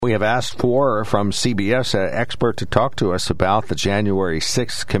we have asked from CBS an expert to talk to us about the January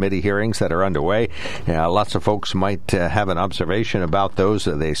 6th committee hearings that are underway. Lots of folks might have an observation about those.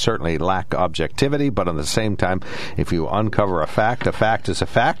 They certainly lack objectivity, but at the same time, if you uncover a fact is a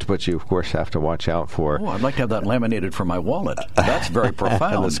fact, but you, of course, have to watch out for... Oh, I'd like to have that laminated for my wallet. That's very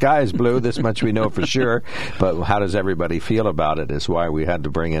profound. The sky is blue, this much we know for sure, but how does everybody feel about it is why we had to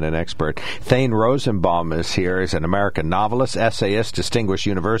bring in an expert. Thane Rosenbaum is here. He's an American novelist, essayist, distinguished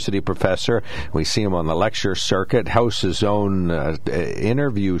university professor. We see him on the lecture circuit, hosts his own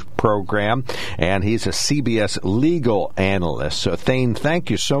interview program, and he's a CBS legal analyst. So, Thane, thank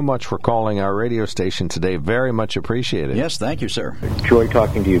you so much for calling our radio station today. Very much appreciated. Yes, thank you, sir. Enjoy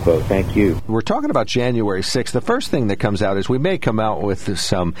talking to you both. Thank you. We're talking about January 6th. The first thing that comes out is we may come out with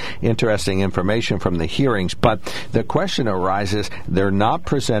some interesting information from the hearings, but the question arises, they're not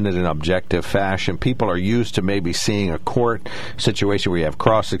presented in objective fashion. People are used to maybe seeing a court situation where you have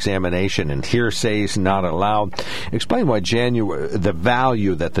cross-examination and hearsays not allowed. Explain why the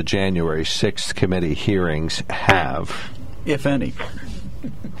value that the January 6th committee hearings have, if any.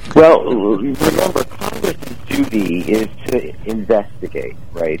 Well, remember, Congress's duty is to investigate,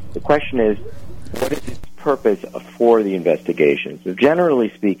 right? The question is, what is its purpose for the investigation? So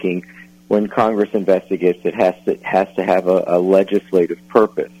generally speaking, when Congress investigates, it has to have a legislative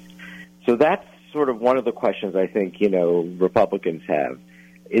purpose. So that's sort of one of the questions I think, Republicans have.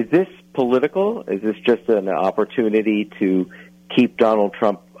 Is this political? Is this just an opportunity to keep Donald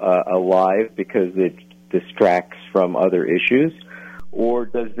Trump alive because it distracts from other issues? Or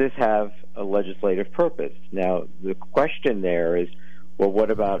does this have a legislative purpose? Now, the question there is, well,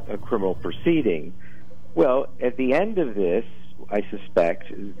 what about a criminal proceeding? Well, at the end of this, I suspect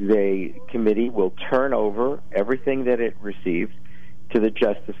the committee will turn over everything that it received to the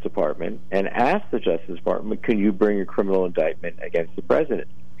Justice Department and ask the Justice Department, can you bring a criminal indictment against the president?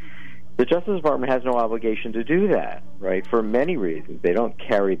 The Justice Department has no obligation to do that, right, for many reasons. They don't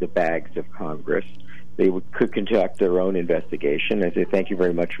carry the bags of Congress. They could conduct their own investigation and say, thank you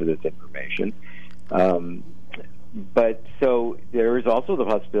very much for this information. But so there is also the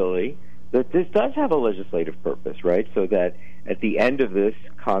possibility that this does have a legislative purpose, right? So that at the end of this,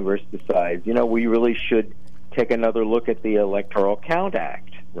 Congress decides, we really should take another look at the Electoral Count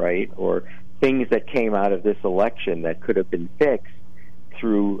Act, right? Or things that came out of this election that could have been fixed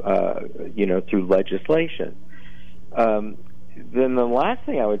through, through legislation. Then the last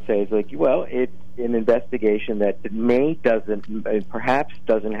thing I would say is it's an investigation that perhaps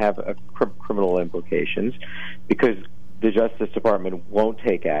doesn't have criminal implications because the Justice Department won't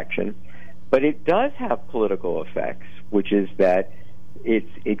take action, but it does have political effects, which is that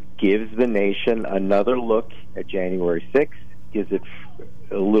it gives the nation another look at January 6th, gives it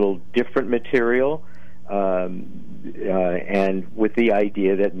a little different material, and with the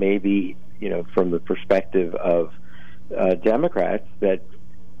idea that maybe, from the perspective of Democrats, that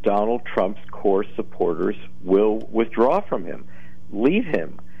Donald Trump's core supporters will withdraw from him, leave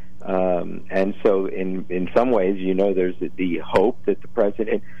him. And so in some ways, there's the hope that the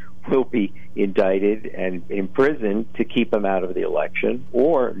president will be indicted and imprisoned to keep him out of the election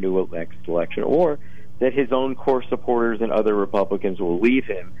or next election, or that his own core supporters and other Republicans will leave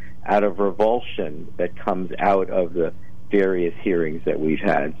him out of revulsion that comes out of the various hearings that we've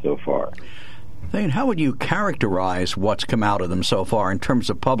had so far. Thane, how would you characterize what's come out of them so far in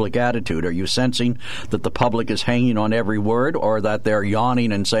terms of public attitude? Are you sensing that the public is hanging on every word, or that they're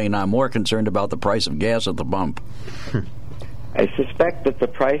yawning and saying, I'm more concerned about the price of gas at the pump? I suspect that the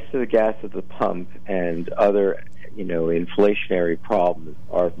price of the gas at the pump and other, inflationary problems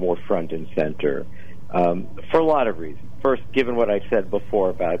are more front and center for a lot of reasons. First, given what I said before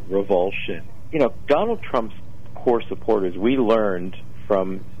about revulsion, Donald Trump's core supporters, we learned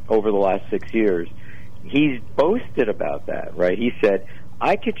from over the last 6 years, he's boasted about that, right? He said,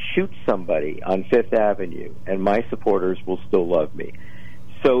 I could shoot somebody on Fifth Avenue and my supporters will still love me.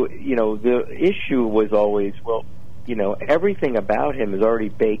 So, the issue was always, everything about him is already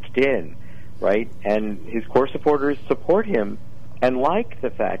baked in, right? And his core supporters support him and like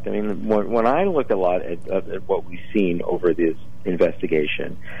the fact, when I look a lot at what we've seen over this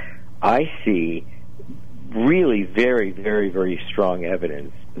investigation, I see really very, very, very strong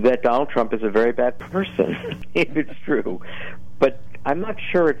evidence that Donald Trump is a very bad person, if it's true. But I'm not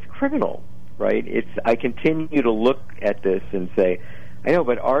sure it's criminal, right? I continue to look at this and say, I know,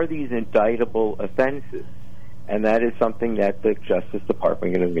 but are these indictable offenses? And that is something that the Justice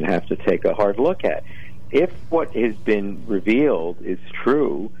Department is going to have to take a hard look at. If what has been revealed is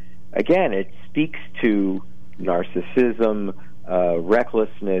true, again, it speaks to narcissism,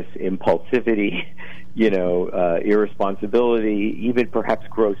 recklessness, impulsivity, irresponsibility, even perhaps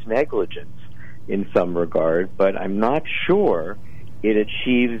gross negligence in some regard. But I'm not sure it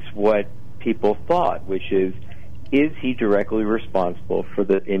achieves what people thought, which is he directly responsible for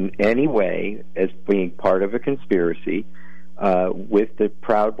in any way as being part of a conspiracy with the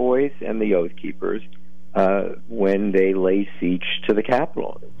Proud Boys and the Oath Keepers when they lay siege to the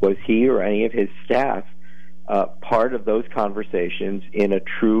Capitol? Was he or any of his staff part of those conversations in a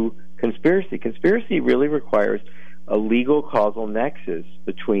true conspiracy? Conspiracy really requires a legal causal nexus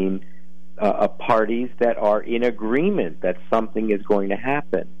between parties that are in agreement that something is going to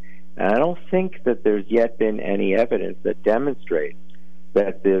happen. And I don't think that there's yet been any evidence that demonstrates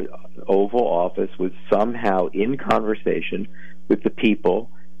that the Oval Office was somehow in conversation with the people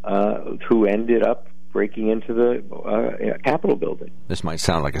who ended up breaking into the Capitol building. This might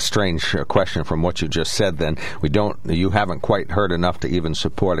sound like a strange question from what you just said. Then you haven't quite heard enough to even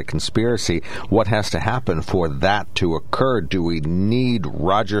support a conspiracy. What has to happen for that to occur? Do we need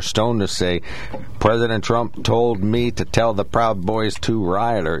Roger Stone to say, President Trump told me to tell the Proud Boys to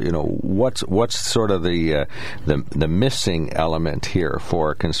riot? Or what's sort of the missing element here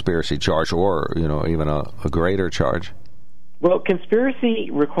for a conspiracy charge, or even a greater charge? Well, conspiracy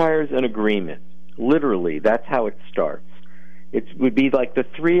requires an agreement. Literally, that's how it starts. It would be like the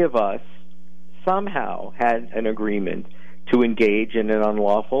three of us somehow had an agreement to engage in an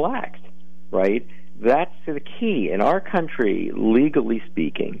unlawful act, right? That's the key. In our country, legally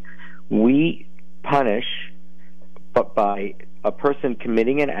speaking, we punish by a person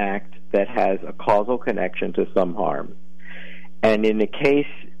committing an act that has a causal connection to some harm. And in the case,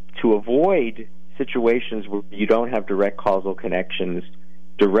 to avoid situations where you don't have direct causal connections,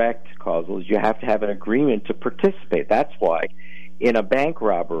 direct causals, you have to have an agreement to participate. That's why in a bank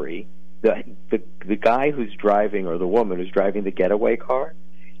robbery, the guy who's driving, or the woman who's driving the getaway car,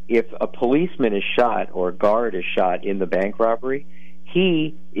 if a policeman is shot or a guard is shot in the bank robbery,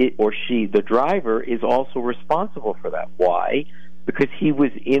 he or she, the driver, is also responsible for that. Why? Because he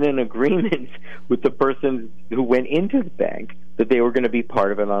was in an agreement with the person who went into the bank that they were going to be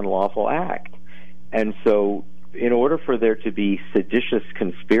part of an unlawful act. And so in order for there to be seditious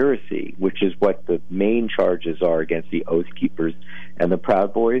conspiracy, which is what the main charges are against the Oath Keepers and the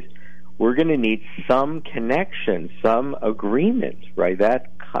Proud Boys, we're going to need some connection, some agreement, right?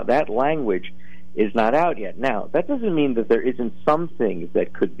 That language is not out yet. Now, that doesn't mean that there isn't some things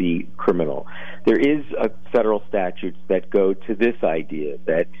that could be criminal. There is federal statutes that go to this idea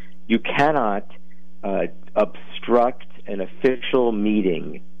that you cannot obstruct an official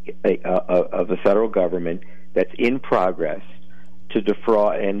meeting of the federal government that's in progress to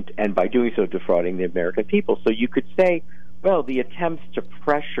defraud, and by doing so, defrauding the American people. So you could say, well, the attempts to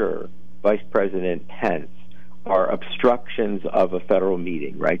pressure Vice President Pence are obstructions of a federal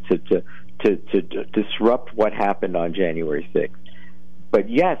meeting, right, to disrupt what happened on January 6th. But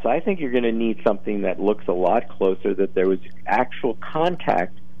yes, I think you're going to need something that looks a lot closer, that there was actual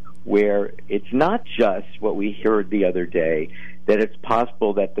contact where it's not just what we heard the other day, that it's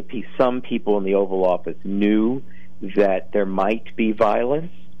possible that some people in the Oval Office knew that there might be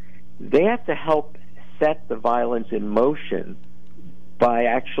violence. They have to help set the violence in motion by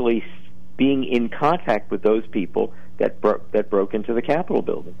actually being in contact with those people that broke into the Capitol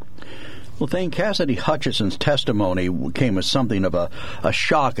building. Well, Thane, Cassidy Hutchison's testimony came as something of a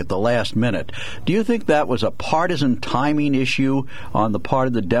shock at the last minute. Do you think that was a partisan timing issue on the part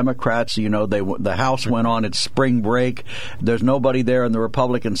of the Democrats? The House went on its spring break. There's nobody there on the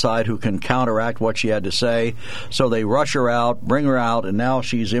Republican side who can counteract what she had to say. So they rush her out, bring her out, and now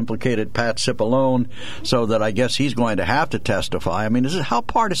she's implicated Pat Cipollone, so that I guess he's going to have to testify. I mean, how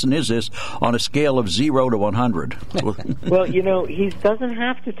partisan is this on a scale of 0 to 100? Well, he doesn't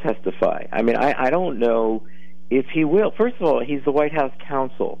have to testify. I mean, I don't know if he will. First of all, he's the White House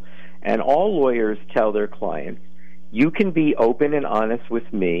counsel, and all lawyers tell their clients, you can be open and honest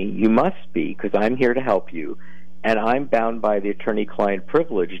with me. You must be, because I'm here to help you, and I'm bound by the attorney-client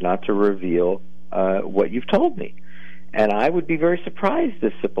privilege not to reveal what you've told me. And I would be very surprised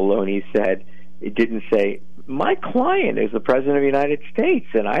if Cipollone didn't say, my client is the President of the United States,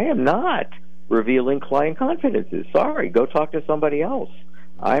 and I am not revealing client confidences. Sorry, go talk to somebody else.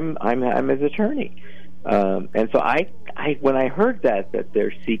 I'm his attorney, and so I when I heard that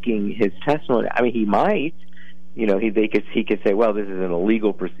they're seeking his testimony, I mean, he might, he could say, well, this is an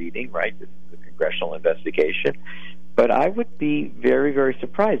illegal proceeding, right? This is a congressional investigation, but I would be very, very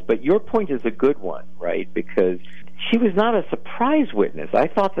surprised. But your point is a good one, right? Because she was not a surprise witness. I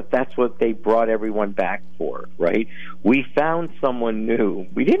thought that's what they brought everyone back for, right? We found someone new.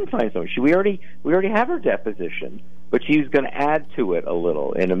 We didn't find someone. We already have her deposition. but she was going to add to it a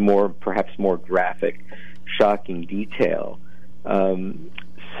little in a perhaps more graphic, shocking detail.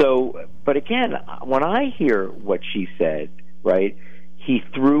 But again, when I hear what she said, right, he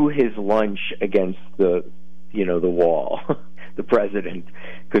threw his lunch against the wall, the president,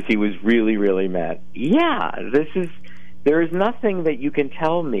 because he was really, really mad. Yeah, there is nothing that you can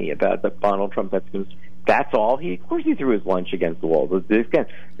tell me about Donald Trump that's all of course he threw his lunch against the wall.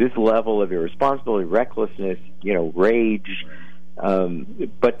 This level of irresponsibility, recklessness, rage,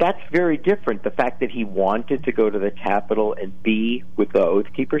 but that's very different. The fact that he wanted to go to the Capitol and be with the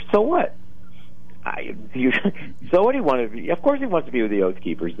Oath Keepers, so what? So what he wanted? Of course he wants to be with the Oath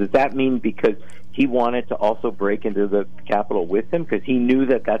Keepers. Does that mean because he wanted to also break into the Capitol with them because he knew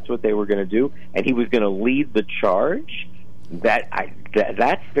that that's what they were going to do and he was going to lead the charge?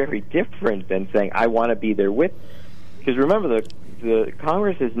 That's very different than saying I want to be there with. Because remember, the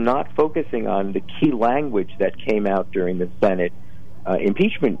Congress is not focusing on the key language that came out during the Senate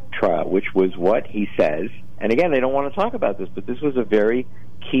impeachment trial, which was what he says. And again, they don't want to talk about this, but this was a very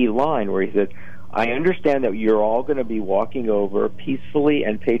key line where he said, I understand that you're all going to be walking over peacefully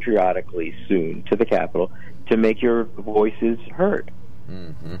and patriotically soon to the Capitol to make your voices heard.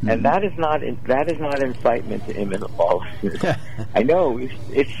 Mm-hmm. And that is not incitement to imminent lawlessness. I know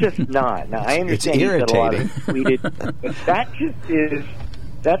it's just not. Now I understand it's irritating. That a lot of tweeted, but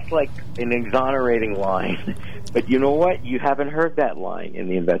that's like an exonerating line. But you know what? You haven't heard that line in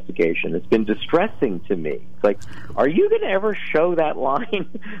the investigation. It's been distressing to me. It's like, are you going to ever show that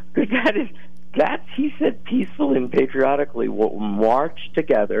line? Because he said peacefully and patriotically will march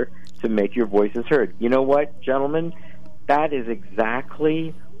together to make your voices heard. You know what, gentlemen? That is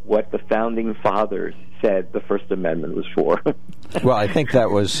exactly what the Founding Fathers said the First Amendment was for. Well, I think that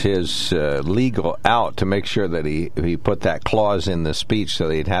was his legal out to make sure that he put that clause in the speech so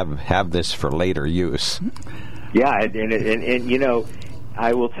they'd have this for later use. Yeah, and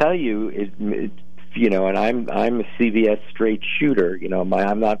I will tell you, and I'm a CBS straight shooter.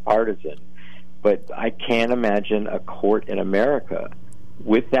 I'm not partisan, but I can't imagine a court in America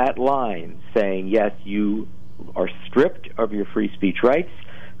with that line saying, yes, you are stripped of your free speech rights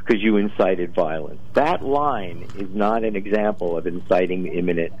because you incited violence. That line is not an example of inciting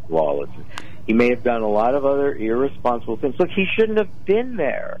imminent lawlessness. He may have done a lot of other irresponsible things. Look, he shouldn't have been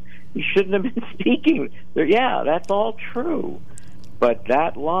there. He shouldn't have been speaking. Yeah, that's all true. But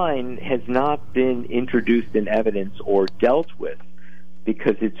that line has not been introduced in evidence or dealt with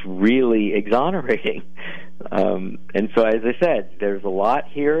because it's really exonerating. And so, as I said, there's a lot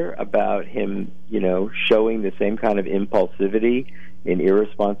here about him, showing the same kind of impulsivity and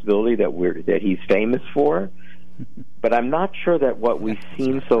irresponsibility that he's famous for. But I'm not sure that what we've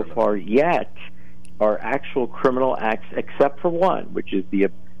seen so far yet are actual criminal acts, except for one, which is the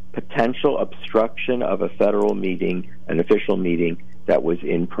potential obstruction of a federal meeting, an official meeting that was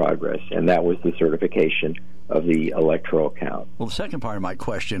in progress, and that was the certification of the electoral count. Well, the second part of my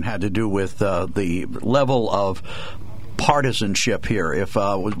question had to do with the level of partisanship here. If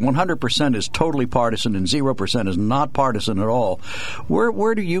 100% is totally partisan and 0% is not partisan at all,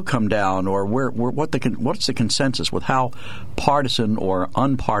 where do you come down, or what's the consensus with how partisan or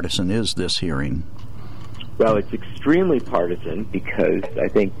unpartisan is this hearing? Well, it's extremely partisan because I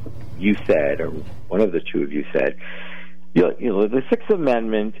think you said, or one of the two of you said, the Sixth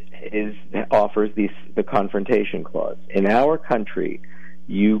Amendment offers the confrontation clause. In our country,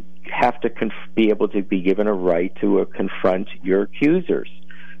 you have to be able to be given a right to confront your accusers,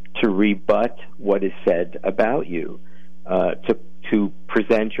 to rebut what is said about you, to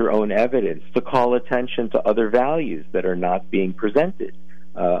present your own evidence, to call attention to other values that are not being presented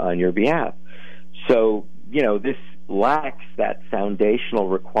on your behalf. So, this lacks that foundational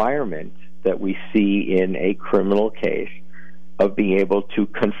requirement that we see in a criminal case of being able to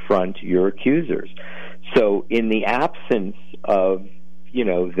confront your accusers. So in the absence of,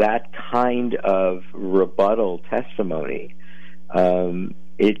 that kind of rebuttal testimony,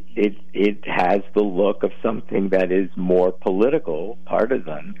 it has the look of something that is more political,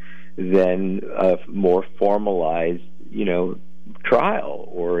 partisan, than a more formalized, trial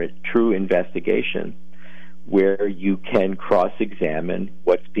or a true investigation where you can cross-examine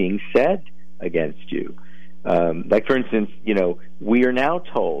what's being said against you. Like, for instance, we are now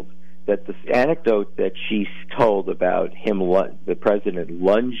told that the anecdote that she told about him, the president,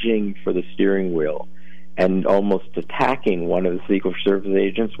 lunging for the steering wheel and almost attacking one of the Secret Service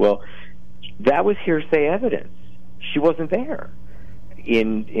agents, well, that was hearsay evidence. She wasn't there.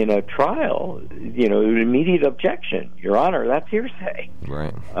 In a trial, an immediate objection. Your Honor, that's hearsay.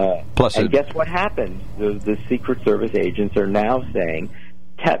 Right. And guess what happened? The Secret Service agents are now saying,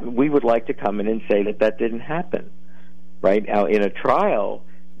 we would like to come in and say that didn't happen. right? Now, in a trial,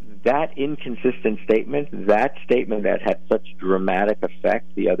 that inconsistent statement, that statement that had such dramatic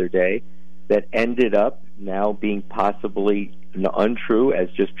effect the other day, that ended up now being possibly untrue as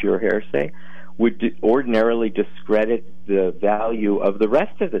just pure hearsay, would ordinarily discredit the value of the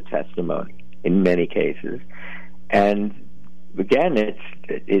rest of the testimony in many cases. And again,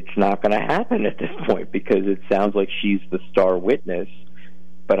 it's not going to happen at this point because it sounds like she's the star witness,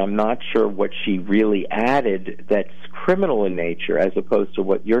 but I'm not sure what she really added that's criminal in nature as opposed to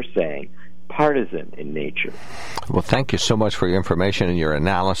what you're saying, partisan in nature. Well, thank you so much for your information and your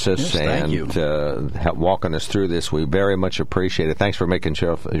analysis and walking us through this. We very much appreciate it. Thanks for making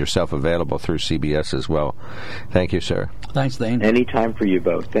yourself available through CBS as well. Thank you, sir. Thanks, Thane. Anytime for you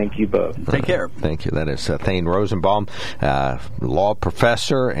both. Thank you both. Take care. Thank you. That is Thane Rosenbaum, law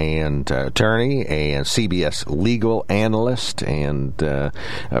professor and attorney and CBS legal analyst and a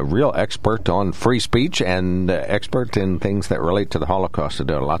real expert on free speech and expert in things that relate to the Holocaust. He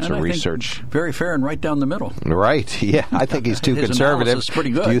did lots of research. Very fair and right down the middle. Right. Yeah. I think he's too conservative. His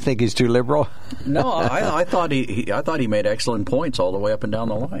pretty good. Do you think he's too liberal? No, I thought he made excellent points all the way up and down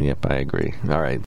the line. Yep, I agree. All right.